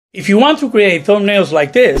If you want to create thumbnails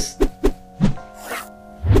like this,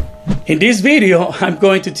 in this video, I'm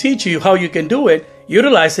going to teach you how you can do it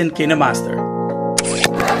utilizing KineMaster.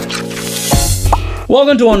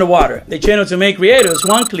 Welcome to Underwater, the channel to make creators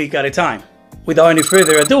one click at a time. Without any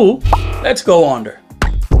further ado, let's go under.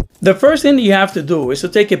 The first thing you have to do is to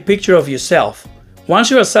take a picture of yourself.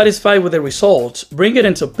 Once you are satisfied with the results, bring it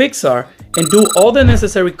into PicsArt and do all the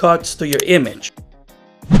necessary cuts to your image.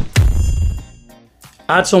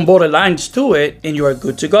 Add some borderlines to it and you are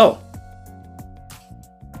good to go.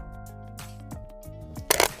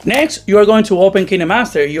 Next, you are going to open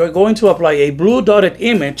KineMaster. You are going to apply a blue dotted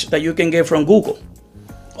image that you can get from Google.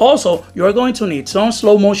 Also, you are going to need some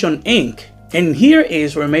slow motion ink. And here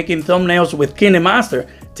is where making thumbnails with KineMaster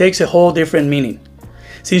takes a whole different meaning.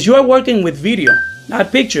 Since you are working with video,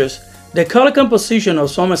 not pictures, the color composition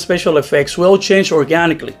of some special effects will change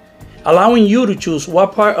organically, allowing you to choose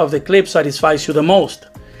what part of the clip satisfies you the most.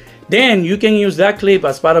 Then you can use that clip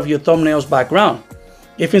as part of your thumbnail's background.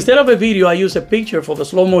 If instead of a video I use a picture for the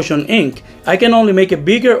slow motion ink, I can only make it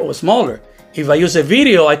bigger or smaller. If I use a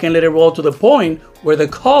video, I can let it roll to the point where the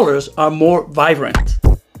colors are more vibrant.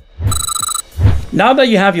 Now that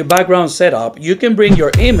you have your background set up, you can bring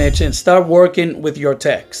your image and start working with your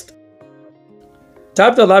text.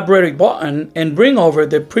 Tap the library button and bring over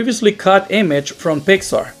the previously cut image from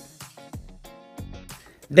PicsArt.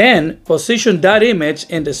 Then position that image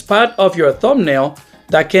in the spot of your thumbnail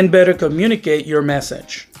that can better communicate your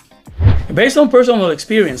message. Based on personal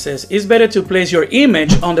experiences, it's better to place your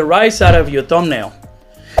image on the right side of your thumbnail.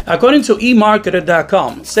 According to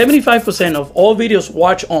eMarketer.com, 75% of all videos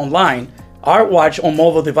watched online are watched on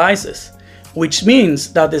mobile devices, which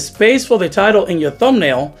means that the space for the title in your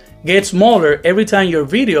thumbnail gets smaller every time your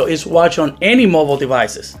video is watched on any mobile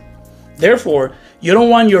devices. Therefore, you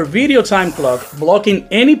don't want your video time clock blocking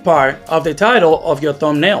any part of the title of your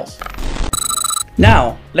thumbnails.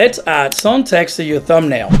 Now, let's add some text to your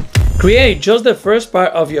thumbnail. Create just the first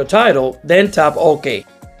part of your title, then tap OK.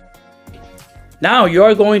 Now you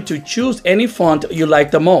are going to choose any font you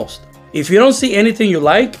like the most. If you don't see anything you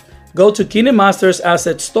like, go to KineMaster's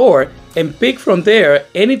Asset Store and pick from there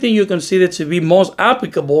anything you consider to be most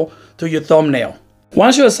applicable to your thumbnail.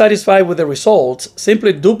 Once you are satisfied with the results,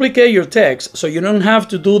 simply duplicate your text so you don't have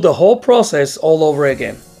to do the whole process all over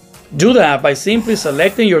again. Do that by simply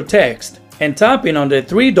selecting your text and tapping on the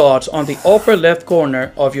three dots on the upper left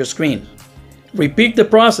corner of your screen. Repeat the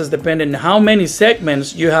process depending on how many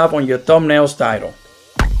segments you have on your thumbnail's title.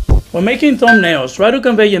 When making thumbnails, try to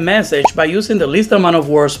convey your message by using the least amount of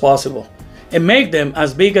words possible and make them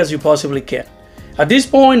as big as you possibly can. At this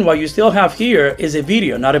point, what you still have here is a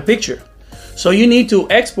video, not a picture. So you need to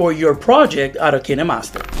export your project out of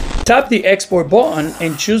KineMaster. Tap the export button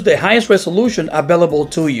and choose the highest resolution available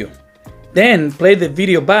to you. Then play the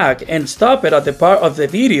video back and stop it at the part of the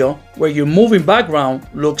video where your moving background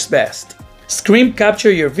looks best. Screen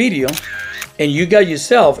capture your video and you got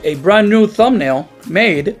yourself a brand new thumbnail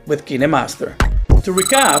made with KineMaster. To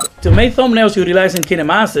recap, to make thumbnails utilizing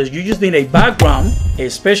KineMaster, you just need a background, a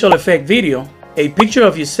special effect video, a picture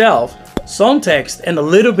of yourself, some text, and a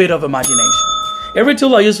little bit of imagination. Every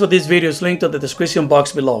tool I use for this video is linked to the description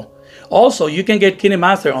box below. Also, you can get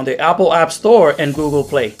KineMaster on the Apple App Store and Google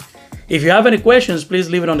Play. If you have any questions, please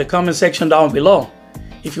leave it on the comment section down below.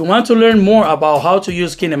 If you want to learn more about how to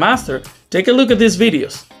use KineMaster, take a look at these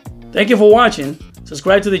videos. Thank you for watching.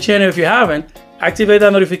 Subscribe to the channel if you haven't, activate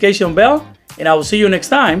that notification bell, and I will see you next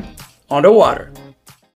time underwater.